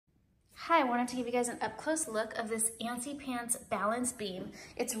Hi, I wanted to give you guys an up-close look of this Antsy Pants balance beam.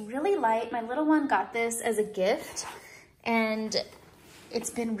 It's really light. My little one got this as a gift, and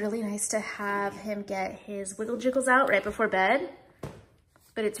it's been really nice to have him get his wiggle jiggles out right before bed.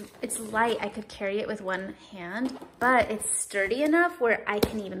 But it's light. I could carry it with one hand, but it's sturdy enough where I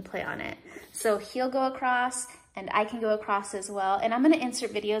can even play on it. So he'll go across and I can go across as well. And I'm gonna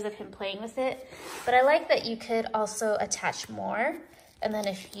insert videos of him playing with it. But I like that you could also attach more. And then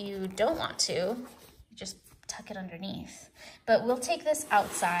if you don't want to, you just tuck it underneath. But we'll take this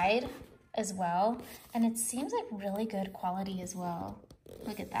outside as well. And it seems like really good quality as well.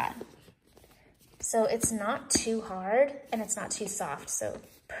 Look at that. So it's not too hard and it's not too soft. So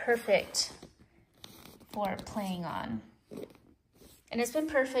perfect for playing on. And it's been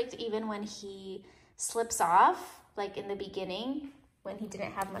perfect even when he slips off, like in the beginning, when he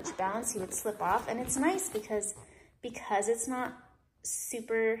didn't have much balance, he would slip off. And it's nice because it's not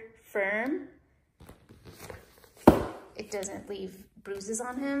super firm, it doesn't leave bruises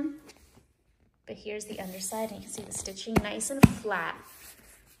on him. But here's the underside, and you can see the stitching nice and flat.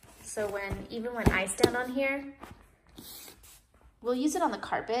 So even when I stand on here, we'll use it on the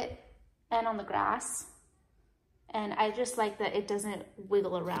carpet and on the grass. And I just like that it doesn't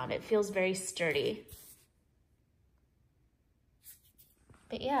wiggle around. It feels very sturdy.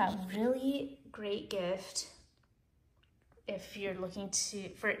 But yeah, really great gift if you're looking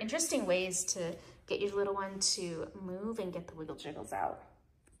for interesting ways to get your little one to move and get the wiggle jiggles out.